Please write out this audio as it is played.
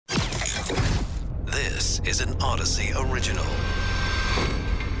This is an Odyssey original.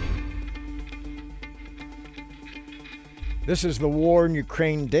 This is the War in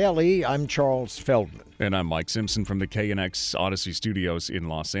Ukraine Daily. I'm Charles Feldman. And I'm Mike Simpson from the KNX Odyssey Studios in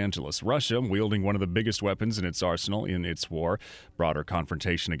Los Angeles. Russia wielding one of the biggest weapons in its arsenal in its war. Broader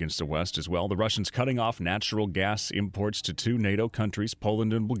confrontation against the West as well. The Russians cutting off natural gas imports to two NATO countries,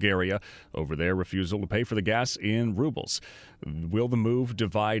 Poland and Bulgaria, over their refusal to pay for the gas in rubles. Will the move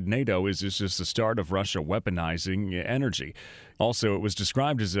divide NATO? Is this just the start of Russia weaponizing energy? Also, it was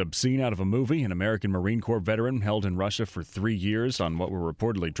described as a scene out of a movie. An American Marine Corps veteran held in Russia for 3 years on what were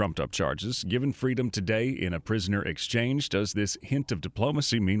reportedly trumped-up charges, given freedom today in a prisoner exchange. Does this hint of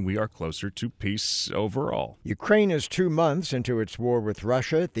diplomacy mean we are closer to peace overall? Ukraine is 2 months into its war with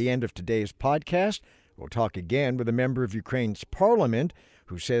Russia. At the end of today's podcast, we'll talk again with a member of Ukraine's parliament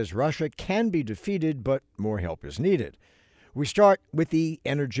who says Russia can be defeated, but more help is needed. We start with the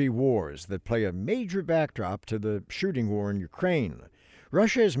energy wars that play a major backdrop to the shooting war in Ukraine.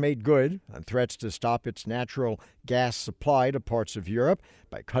 Russia has made good on threats to stop its natural gas supply to parts of Europe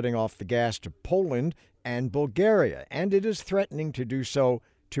by cutting off the gas to Poland and Bulgaria, and it is threatening to do so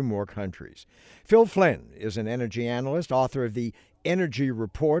to more countries. Phil Flynn is an energy analyst, author of the Energy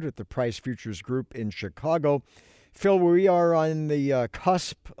Report at the Price Futures Group in Chicago. Phil, we are on the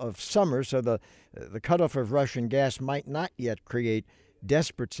cusp of summer, so the cutoff of Russian gas might not yet create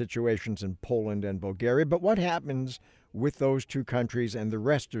desperate situations in Poland and Bulgaria. But what happens with those two countries and the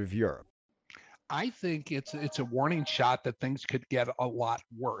rest of Europe? I think it's a warning shot that things could get a lot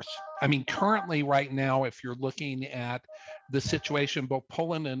worse. I mean, currently, right now, if you're looking at the situation, both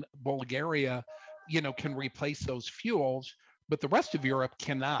Poland and Bulgaria, can replace those fuels, but the rest of Europe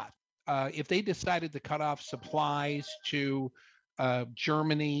cannot. If they decided to cut off supplies to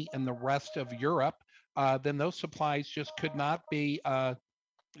Germany and the rest of Europe, then those supplies just could not be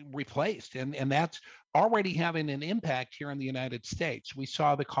replaced. And that's already having an impact here in the United States. We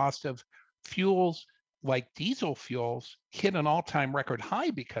saw the cost of fuels like diesel fuels hit an all-time record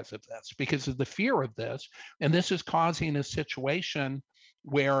high because of this, because of the fear of this. And this is causing a situation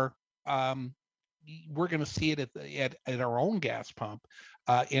where we're going to see it at our own gas pump,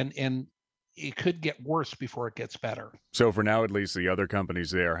 and it could get worse before it gets better. So for now, at least, the other companies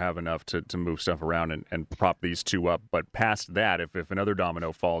there have enough to move stuff around and prop these two up. But past that, if another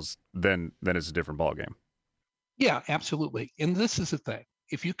domino falls, then it's a different ballgame. Yeah, absolutely. And this is the thing.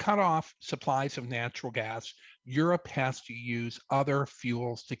 If you cut off supplies of natural gas, Europe has to use other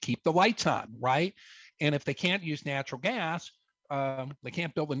fuels to keep the lights on, right? And if they can't use natural gas, they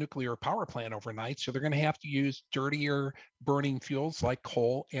can't build a nuclear power plant overnight, so they're going to have to use dirtier burning fuels like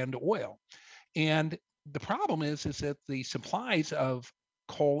coal and oil. And the problem is that the supplies of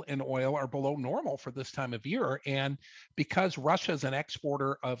coal and oil are below normal for this time of year. And because Russia is an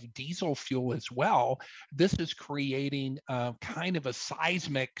exporter of diesel fuel as well, this is creating kind of a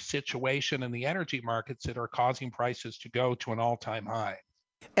seismic situation in the energy markets that are causing prices to go to an all-time high.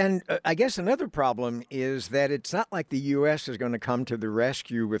 And I guess another problem is that it's not like the U.S. is going to come to the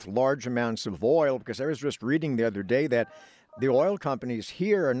rescue with large amounts of oil, because I was just reading the other day that the oil companies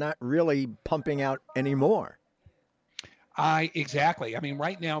here are not really pumping out anymore. Exactly. I mean,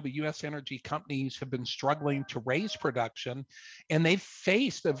 right now, the U.S. energy companies have been struggling to raise production, and they've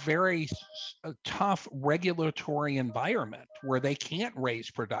faced a very tough regulatory environment where they can't raise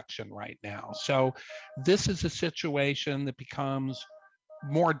production right now. So this is a situation that becomes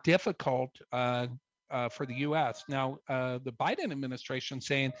more difficult for the U.S. Now, the Biden administration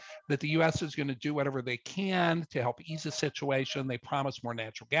saying that the U.S. is going to do whatever they can to help ease the situation. They promise more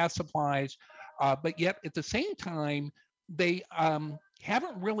natural gas supplies, but yet at the same time, they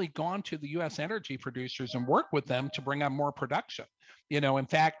haven't really gone to the U.S. energy producers and worked with them to bring on more production. In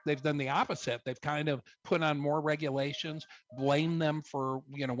fact, they've done the opposite. They've kind of put on more regulations, blame them for,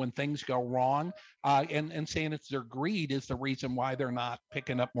 when things go wrong, and saying it's their greed is the reason why they're not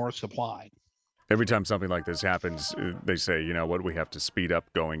picking up more supply. Every time something like this happens, they say, we have to speed up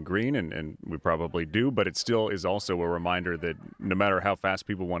going green, and we probably do, but it still is also a reminder that no matter how fast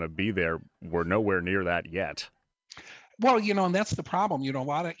people want to be there, we're nowhere near that yet. Well, and that's the problem. A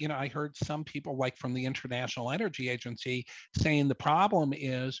lot of, I heard some people like from the International Energy Agency saying the problem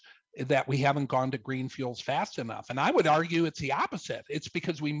is that we haven't gone to green fuels fast enough. And I would argue it's the opposite. It's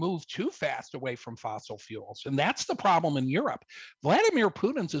because we move too fast away from fossil fuels. And that's the problem in Europe. Vladimir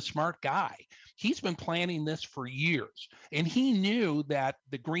Putin's a smart guy. He's been planning this for years. And he knew that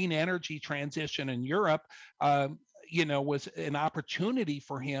the green energy transition in Europe, was an opportunity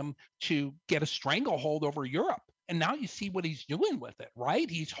for him to get a stranglehold over Europe. And now you see what he's doing with it, right?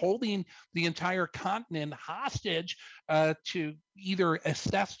 He's holding the entire continent hostage to either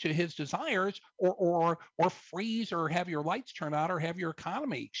assess to his desires or freeze or have your lights turn out or have your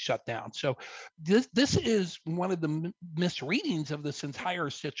economy shut down. So this is one of the misreadings of this entire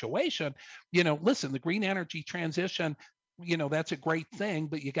situation. Listen, the green energy transition, that's a great thing,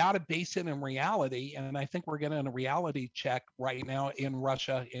 but you got to base it in reality. And I think we're getting a reality check right now in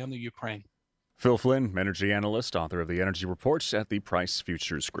Russia and the Ukraine. Phil Flynn, energy analyst, author of the Energy Reports at the Price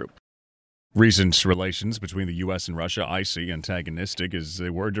Futures Group. Recent relations between the U.S. and Russia icy, antagonistic as they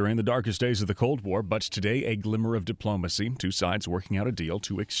were during the darkest days of the Cold War, but today a glimmer of diplomacy, two sides working out a deal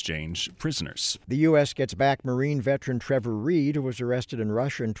to exchange prisoners. The U.S. gets back Marine veteran Trevor Reed, who was arrested in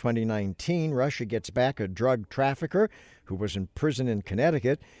Russia in 2019. Russia gets back a drug trafficker who was in prison in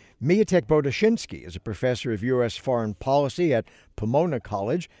Connecticut. Miatek Bodashinsky is a professor of U.S. foreign policy at Pomona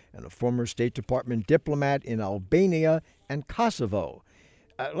College and a former State Department diplomat in Albania and Kosovo.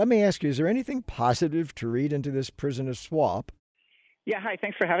 Let me ask you, is there anything positive to read into this prisoner swap? Yeah, hi.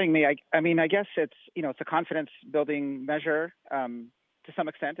 Thanks for having me. I guess it's a confidence-building measure to some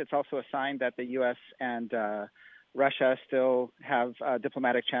extent. It's also a sign that the U.S. and Russia still have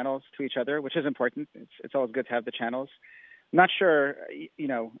diplomatic channels to each other, which is important. It's always good to have the channels. I'm not sure,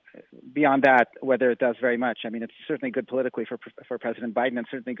 beyond that, whether it does very much. I mean, it's certainly good politically for President Biden and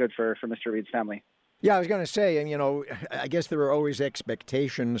certainly good for Mr. Reed's family. Yeah, I was going to say, and I guess there are always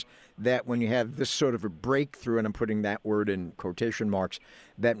expectations that when you have this sort of a breakthrough, and I'm putting that word in quotation marks,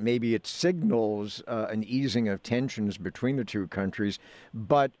 that maybe it signals an easing of tensions between the two countries.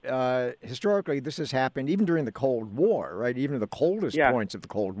 But historically, this has happened even during the Cold War, right? Even at the coldest points of the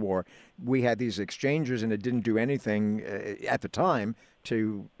Cold War, we had these exchanges, and it didn't do anything at the time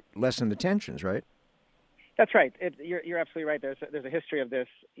to lessen the tensions, right? That's right. You're absolutely right. There's a history of this,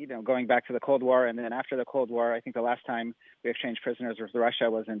 going back to the Cold War, and then after the Cold War, I think the last time we exchanged prisoners with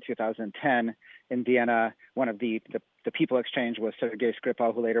Russia was in 2010 in Vienna. One of the people exchanged was Sergei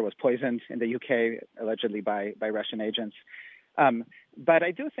Skripal, who later was poisoned in the UK, allegedly by Russian agents. But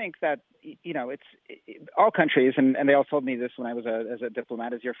I do think that, it's all countries, and they all told me this when I was as a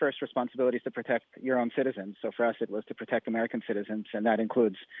diplomat, is your first responsibility is to protect your own citizens. So for us, it was to protect American citizens, and that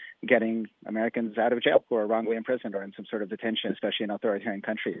includes getting Americans out of jail who are wrongly imprisoned or in some sort of detention, especially in authoritarian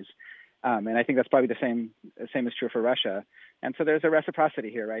countries. And I think that's probably the same is true for Russia. And so there's a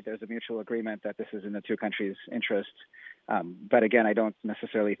reciprocity here, right? There's a mutual agreement that this is in the two countries' interest. But again, I don't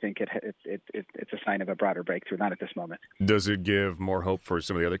necessarily think it's a sign of a broader breakthrough, not at this moment. Does it give more hope for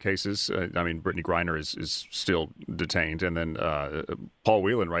some of the other cases? Brittany Griner is still detained. And then Paul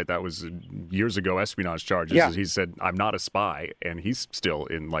Whelan, right? That was years ago, espionage charges. Yeah. He said, I'm not a spy. And he's still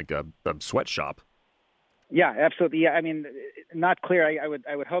in like a sweatshop. Yeah, absolutely. Yeah, not clear.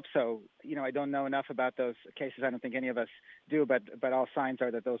 I would hope so. I don't know enough about those cases. I don't think any of us do. But all signs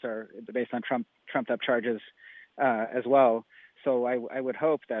are that those are based on trumped up charges as well. So I would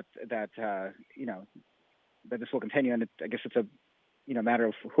hope that that this will continue. And I guess it's a matter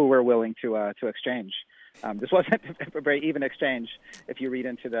of who we're willing to exchange. This wasn't a very even exchange if you read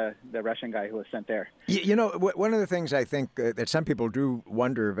into the Russian guy who was sent there. One of the things I think that some people do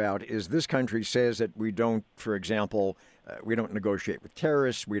wonder about is this country says that we don't, for example, we don't negotiate with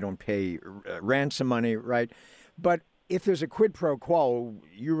terrorists, we don't pay ransom money, right? But if there's a quid pro quo,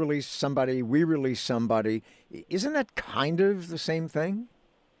 you release somebody, we release somebody, isn't that kind of the same thing?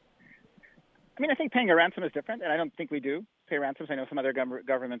 I think paying a ransom is different, and I don't think we do pay ransoms. I know some other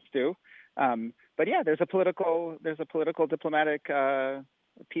governments do. But yeah, there's a political diplomatic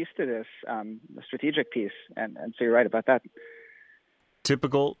piece to this, a strategic piece, and so you're right about that.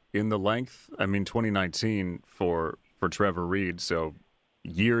 Typical in the length, 2019 for Trevor Reed, so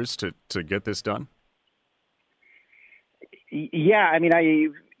years to get this done? Yeah,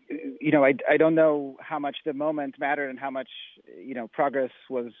 I don't know how much the moment mattered and how much progress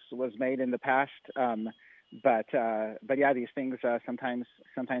was made in the past. But yeah, these things sometimes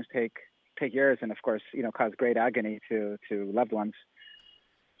take years, and of course, cause great agony to loved ones.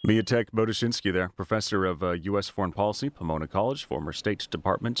 Miatek Bodashinsky there, professor of U.S. foreign policy, Pomona College, former State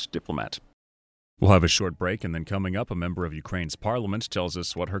Department diplomat. We'll have a short break, and then coming up, a member of Ukraine's parliament tells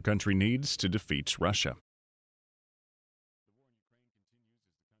us what her country needs to defeat Russia.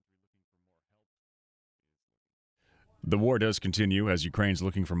 The war does continue as Ukraine's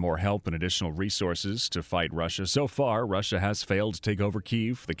looking for more help and additional resources to fight Russia. So far, Russia has failed to take over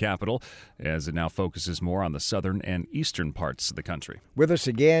Kyiv, the capital, as it now focuses more on the southern and eastern parts of the country. With us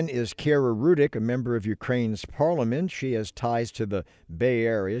again is Kira Rudik, a member of Ukraine's parliament. She has ties to the Bay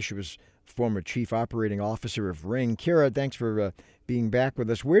Area. She was former chief operating officer of Ring. Kira, thanks for being back with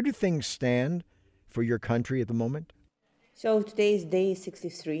us. Where do things stand for your country at the moment? So today is day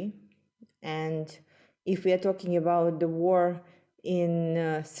 63, and if we are talking about the war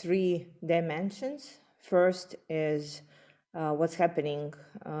in three dimensions, first is what's happening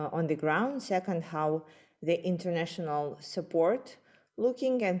on the ground, second, how the international support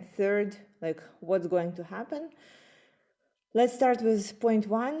looking, and third, like what's going to happen. Let's start with point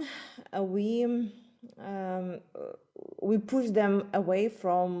one. We push them away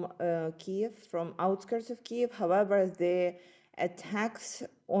from Kiev, from outskirts of Kiev. However, the attacks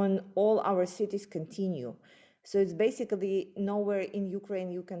on all our cities continue. So it's basically nowhere in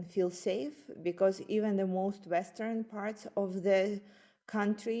Ukraine you can feel safe, because even the most western parts of the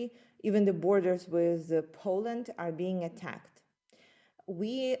country, even the borders with Poland, are being attacked.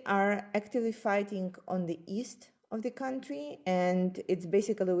 We are actively fighting on the east of the country, and it's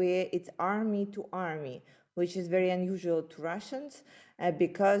basically where it's army to army, which is very unusual to Russians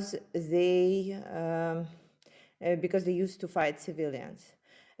because they used to fight civilians.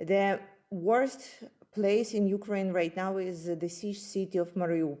 The worst place in Ukraine right now is the siege city of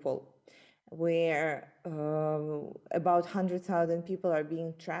Mariupol, where about 100,000 people are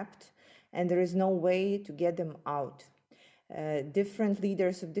being trapped, and there is no way to get them out. Different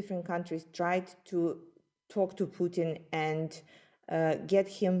leaders of different countries tried to talk to Putin and get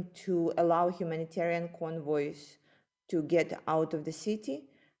him to allow humanitarian convoys to get out of the city.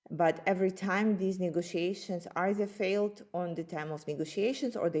 But every time these negotiations either failed on the time of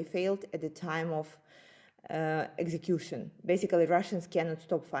negotiations or they failed at the time of execution. Basically, Russians cannot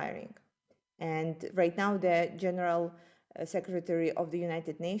stop firing. And right now, the General Secretary of the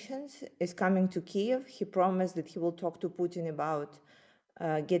United Nations is coming to Kiev. He promised that he will talk to Putin about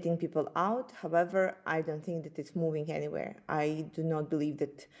getting people out. However, I don't think that it's moving anywhere. I do not believe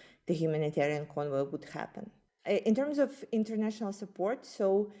that the humanitarian convoy would happen. In terms of international support,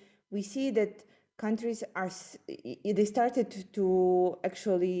 so we see that countries they started to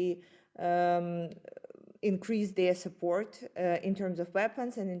actually increase their support in terms of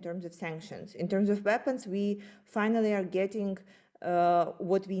weapons and in terms of sanctions. In terms of weapons, we finally are getting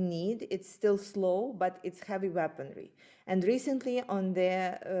what we need. It's still slow, but it's heavy weaponry. And recently on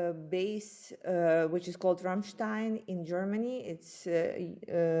the base, which is called Ramstein in Germany, it's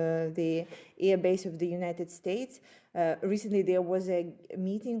the air base of the United States. Recently there was a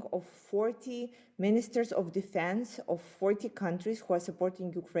meeting of 40 ministers of defense of 40 countries who are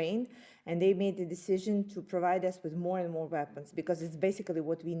supporting Ukraine, and they made the decision to provide us with more and more weapons, because it's basically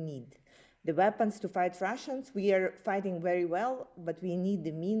what we need. The weapons to fight Russians, we are fighting very well, but we need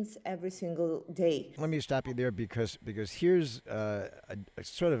the means every single day. Let me stop you there because here's the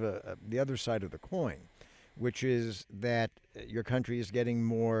other side of the coin, which is that your country is getting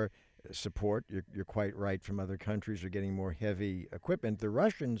more support. You're quite right, from other countries are getting more heavy equipment. The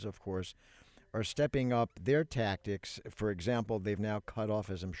Russians, of course, are stepping up their tactics. For example, they've now cut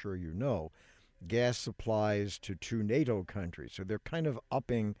off, as I'm sure you know, gas supplies to 2 NATO countries. So they're kind of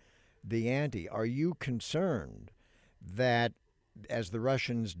upping the ante. Are you concerned that as the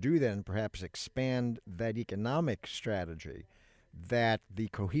Russians do then perhaps expand that economic strategy, that the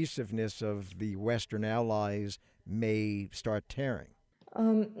cohesiveness of the Western allies may start tearing?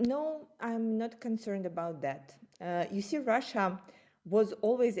 No, I'm not concerned about that. You see, Russia was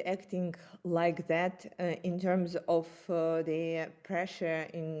always acting like that in terms of the pressure,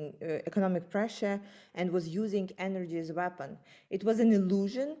 in economic pressure, and was using energy as a weapon. It was an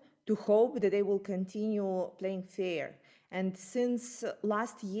illusion to hope that they will continue playing fair. And since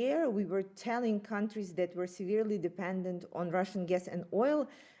last year, we were telling countries that were severely dependent on Russian gas and oil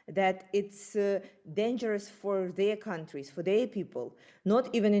that it's dangerous for their countries, for their people, not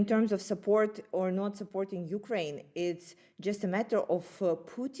even in terms of support or not supporting Ukraine. It's just a matter of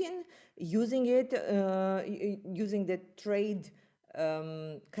Putin using using the trade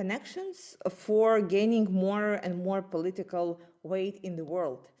connections for gaining more and more political weight in the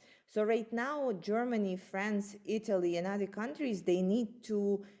world. So right now, Germany, France, Italy, and other countries, they need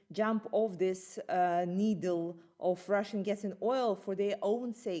to jump off this needle of Russian gas and oil for their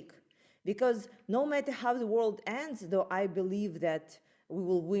own sake. Because no matter how the world ends, though I believe that we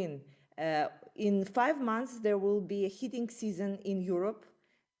will win, in 5 months there will be a heating season in Europe,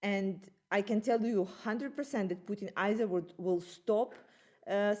 and I can tell you 100% that Putin either will stop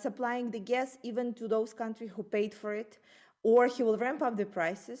supplying the gas even to those countries who paid for it, or he will ramp up the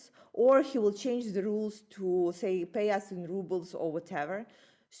prices, or he will change the rules to, say, pay us in rubles or whatever.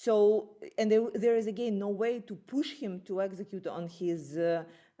 So, and there is, again, no way to push him to execute on his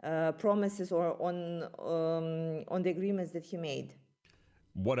promises or on the agreements that he made.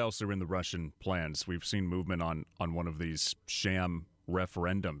 What else are in the Russian plans? We've seen movement on one of these sham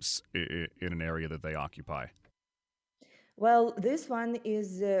referendums in an area that they occupy? Well, this one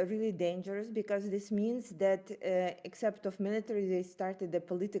is really dangerous because this means that, except of military, they started a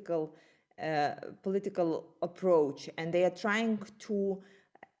political approach, and they are trying to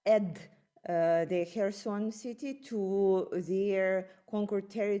add the Kherson city to their conquered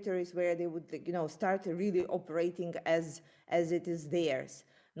territories, where they would, start really operating as it is theirs,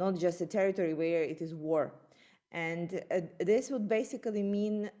 not just a territory where it is war. And this would basically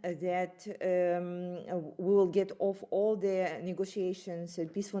mean that we will get off all the negotiations,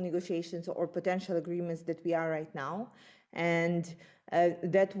 peaceful negotiations or potential agreements that we are right now. And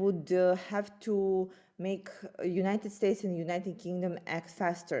that would have to make United States and United Kingdom act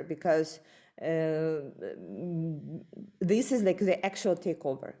faster, because this is like the actual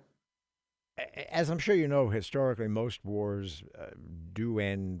takeover. As I'm sure you know, historically, most wars do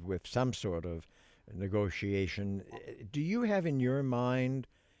end with some sort of negotiation. Do you have in your mind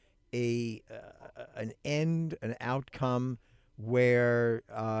an outcome where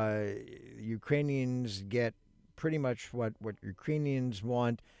Ukrainians get pretty much what Ukrainians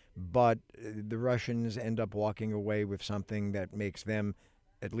want, but the Russians end up walking away with something that makes them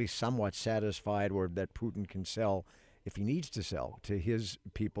at least somewhat satisfied, or that Putin can sell, if he needs to sell, to his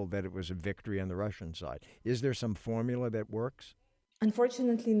people, that it was a victory on the Russian side? Is there some formula that works?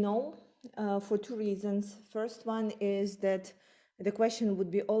 Unfortunately, no, for two reasons. First one is that the question would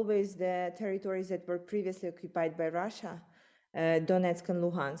be always the territories that were previously occupied by Russia, Donetsk and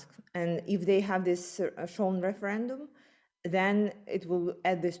Luhansk. And if they have this shown referendum, then it will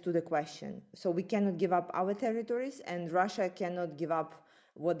add this to the question. So we cannot give up our territories, and Russia cannot give up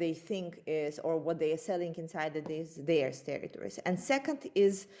what they think is, or what they are selling inside of their territories. And second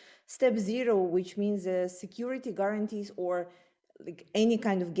is step zero, which means security guarantees, or like any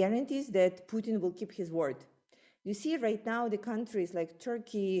kind of guarantees that Putin will keep his word. You see right now the countries like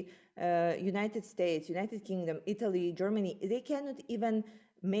Turkey, United States, United Kingdom, Italy, Germany, they cannot even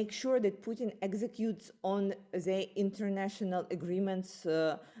make sure that Putin executes on the international agreements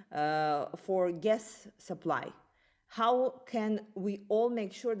for gas supply. How can we all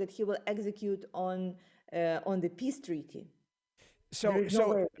make sure that he will execute on the peace treaty? So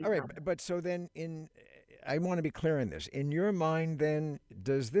all right, but so then I want to be clear on this. In your mind, then,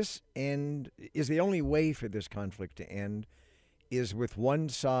 does this end? Is the only way for this conflict to end is with one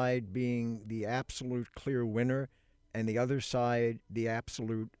side being the absolute clear winner and the other side the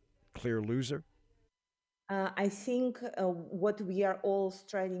absolute clear loser? I think what we are all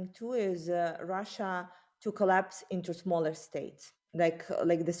striving to is Russia to collapse into smaller states, like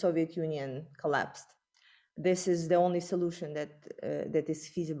the Soviet Union collapsed. This is the only solution that is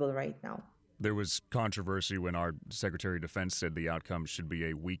feasible right now. There was controversy when our Secretary of Defense said the outcome should be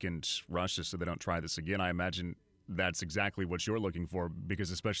a weakened Russia so they don't try this again. I imagine that's exactly what you're looking for,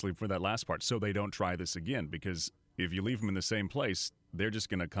 because especially for that last part, so they don't try this again. Because if you leave them in the same place, they're just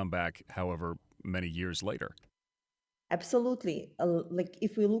going to come back however many years later. Absolutely. Like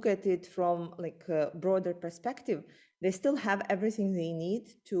if we look at it from like a broader perspective, they still have everything they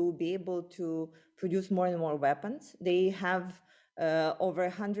need to be able to produce more and more weapons. They have over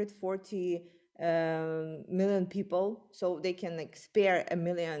 140 million people, so they can like spare a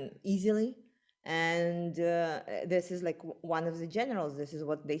million easily. And this is like one of the generals. This is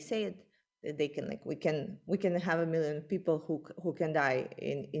what they said, that they can like we can have a million people who can die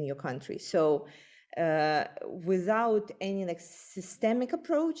in your country. So without any like systemic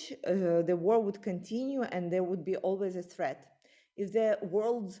approach, the war would continue, and there would be always a threat. If the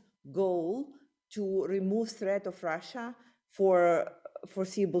world's goal to remove threat of Russia for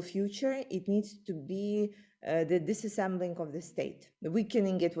foreseeable future, it needs to be the disassembling of the state, the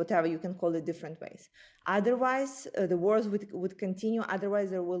weakening it, whatever you can call it, different ways. Otherwise, the wars would continue. Otherwise,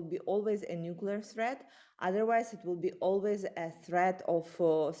 there will be always a nuclear threat. Otherwise, it will be always a threat of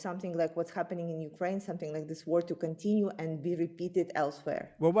something like what's happening in Ukraine, something like this war to continue and be repeated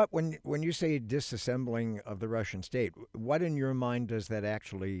elsewhere. Well, when you say disassembling of the Russian state, what in your mind does that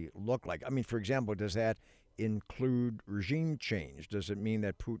actually look like? I mean, for example, does that include regime change? Does it mean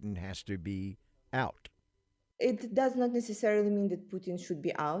that Putin has to be out? It does not necessarily mean that Putin should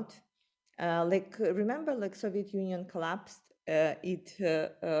be out. Remember, like Soviet Union collapsed. It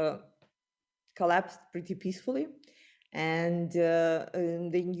collapsed pretty peacefully, and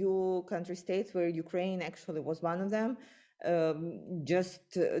the new country states, where Ukraine actually was one of them,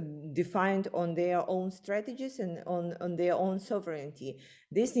 just defined on their own strategies and on their own sovereignty.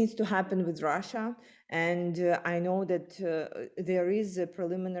 This needs to happen with Russia, and I know that there is a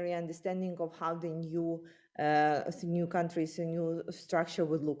preliminary understanding of how the new countries, a new structure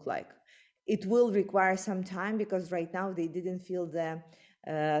would look like. it will require some time because right now they didn't feel the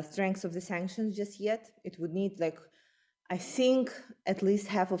strength of the sanctions just yet. It would need I think at least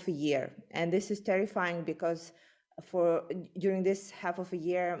half of a year. And this is terrifying because during this half of a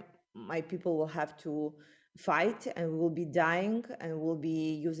year, my people will have to fight and we will be dying and we'll be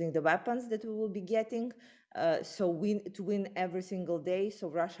using the weapons that we will be getting. To win every single day, so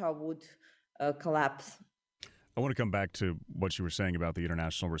Russia would collapse. I want to come back to what you were saying about the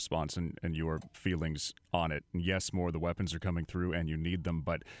international response and your feelings on it. And yes, more of the weapons are coming through and you need them.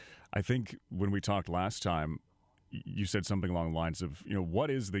 But I think when we talked last time, you said something along the lines of, what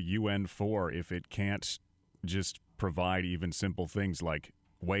is the UN for if it can't just provide even simple things like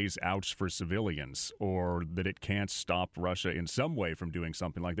ways out for civilians, or that it can't stop Russia in some way from doing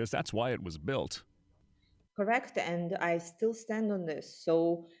something like this? That's why it was built. Correct, and I still stand on this.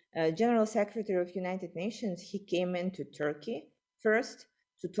 So, General Secretary of United Nations, he came into Turkey first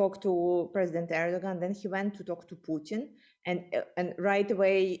to talk to President Erdogan, then he went to talk to Putin, and right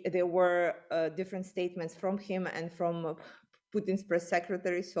away there were different statements from him and from Putin's press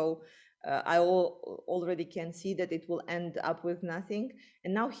secretary. So I already can see that it will end up with nothing.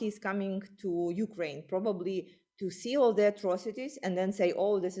 And now he's coming to Ukraine, probably to see all the atrocities and then say,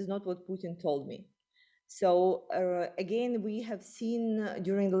 oh, this is not what Putin told me. So again, we have seen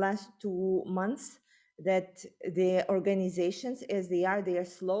during the last 2 months that the organizations, as they are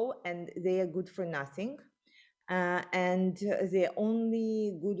slow and they are good for nothing. And the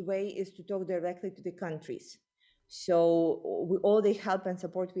only good way is to talk directly to the countries. So all the help and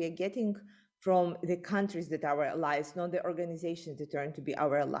support we are getting from the countries that are our allies, not the organizations that turn to be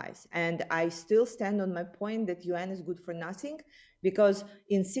our allies. And I still stand on my point that UN is good for nothing, because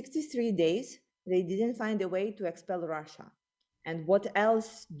in 63 days, they didn't find a way to expel Russia. And what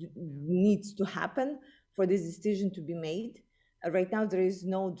else needs to happen for this decision to be made? Right now, there is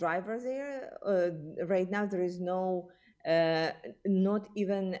no driver there. Right now, there is no, not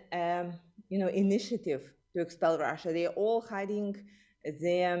even, initiative to expel Russia. They are all hiding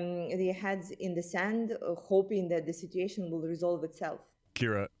their heads in the sand, hoping that the situation will resolve itself.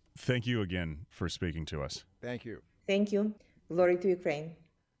 Kira, thank you again for speaking to us. Thank you. Thank you. Glory to Ukraine.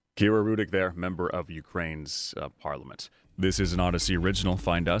 Kira Rudik there, member of Ukraine's parliament. This is an Odyssey original.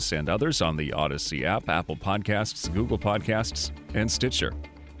 Find us and others on the Odyssey app, Apple Podcasts, Google Podcasts, and Stitcher.